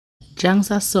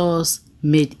Njangsa sauce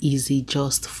made easy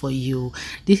just for you.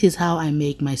 This is how I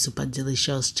make my super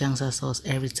delicious Njangsa sauce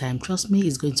every time. Trust me,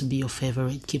 it's going to be your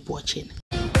favorite. Keep watching.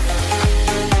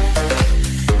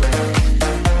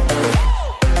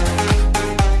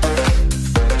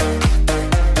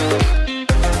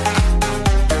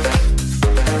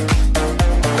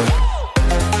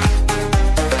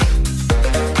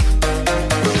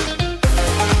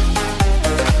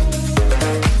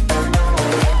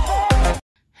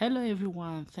 Hello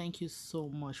everyone, thank you so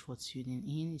much for tuning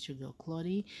in. It's your girl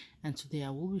Claudie, and today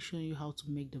I will be showing you how to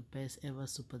make the best ever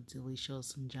super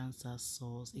delicious Njangsa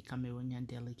sauce, a Cameroonian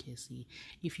delicacy.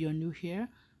 If you're new here,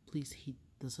 please hit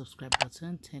the subscribe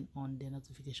button, turn on the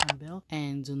notification bell,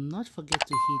 and do not forget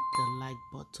to hit the like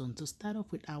button. To start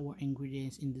off with our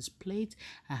ingredients in this plate,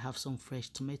 I have some fresh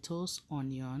tomatoes,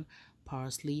 onion,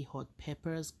 parsley, hot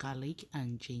peppers, garlic,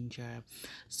 and ginger.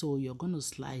 So you're going to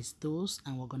slice those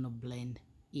and we're going to blend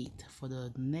it. For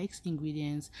the next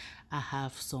ingredients, I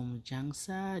have some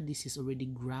Njangsa. This is already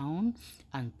ground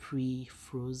and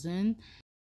pre-frozen,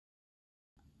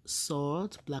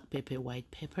 salt, black pepper,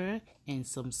 white pepper, and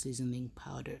some seasoning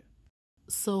powder.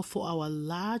 So for our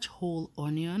large whole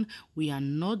onion, we are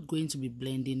not going to be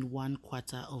blending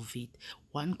 1/4 of it.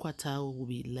 1/4 will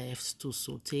be left to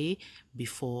saute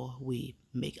before we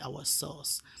make our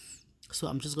sauce. So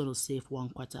I'm just going to save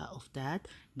 1/4 of that.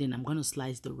 Then I'm going to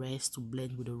slice the rest to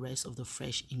blend with the rest of the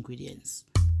fresh ingredients.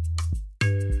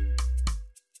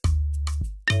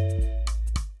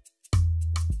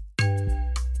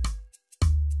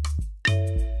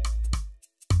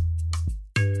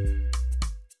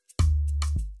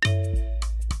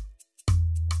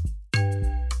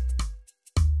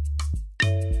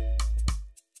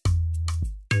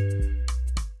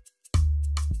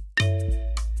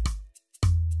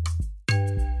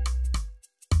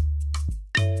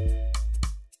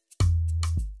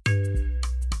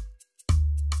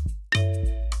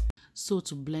 So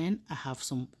to blend, I have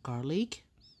some garlic,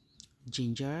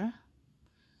 ginger,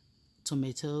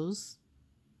 tomatoes,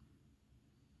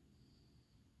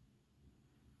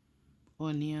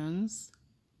 onions,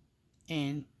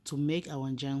 and to make our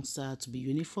Njangsa to be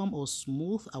uniform or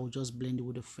smooth, I will just blend it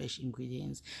with the fresh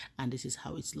ingredients. And this is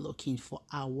how it's looking. For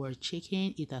our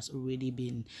chicken, it has already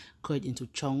been cut into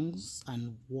chunks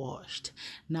and washed.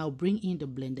 Now bring in the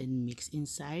blended mix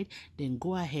inside, then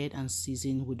go ahead and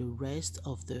season with the rest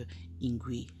of the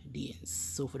ingredients.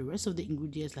 So for the rest of the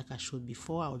ingredients, like I showed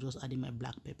before, I'll just add in my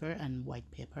black pepper and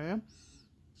white pepper,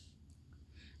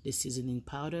 the seasoning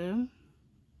powder,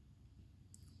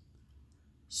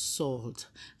 salt.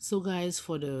 So guys,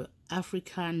 for the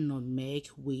African nutmeg,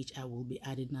 which I will be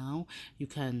adding now, you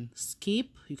can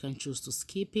choose to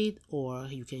skip it, or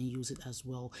you can use it as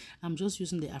well. I'm just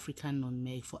using the African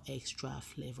nutmeg for extra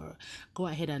flavor. Go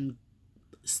ahead and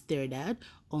stir that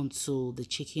until the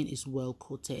chicken is well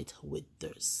coated with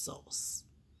the sauce.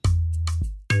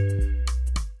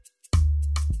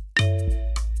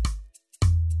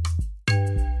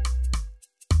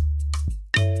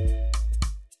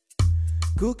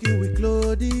 Cooking with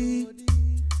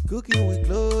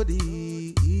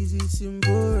Claudie, easy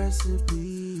simple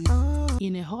recipe.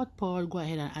 In a hot pot, go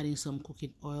ahead and add in some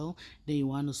cooking oil. Then you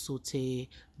want to saute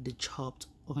the chopped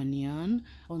onion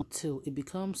until it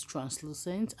becomes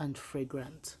translucent and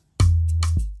fragrant.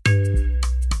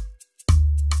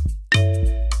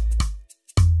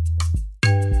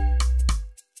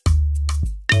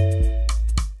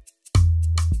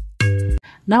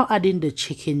 Now add in the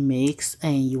chicken mix,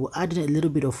 and you will add in a little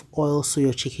bit of oil so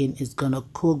your chicken is gonna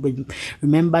cook. But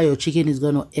remember, your chicken is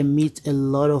gonna emit a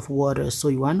lot of water, so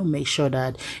you want to make sure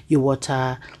that your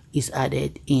water is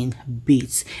added in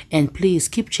bits. And please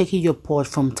keep checking your pot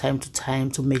from time to time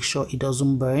to make sure it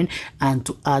doesn't burn, and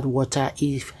to add water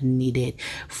if needed.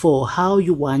 For how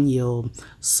you want your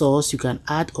sauce, you can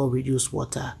add or reduce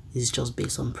water. It's just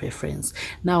based on preference.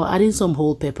 Now add in some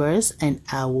whole peppers, and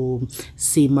I will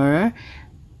simmer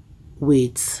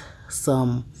with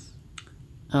some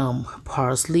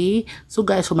parsley. So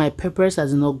guys, for my peppers,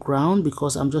 as not ground,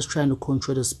 because I'm just trying to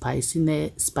control the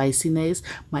spiciness.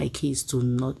 My kids do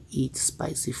not eat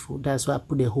spicy food. That's why I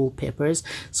put the whole peppers,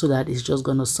 so that it's just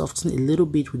gonna soften a little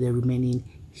bit with the remaining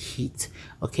heat.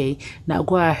 Okay, now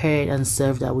go ahead and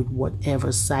serve that with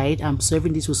whatever side. I'm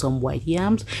serving this with some white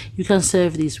yams. You can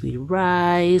serve this with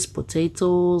rice,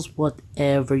 potatoes,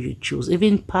 whatever you choose.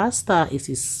 Even pasta, it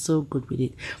is so good with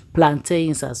it.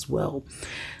 Plantains as well.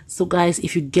 So guys,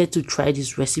 if you get to try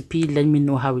this recipe, let me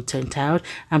know how it turned out,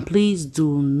 and please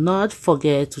do not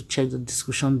forget to check the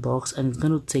description box, and it's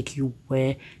going to take you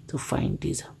where to find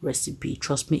this recipe.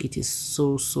 Trust me, it is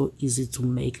so easy to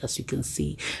make. As you can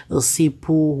see, a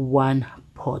simple one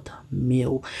pot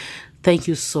meal. Thank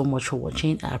you so much for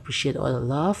watching. I appreciate all the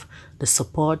love, the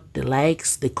support, the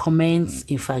likes, the comments.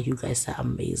 In fact, you guys are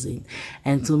amazing.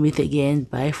 And to meet again,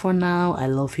 bye for now. I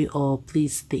love you all.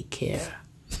 Please take care.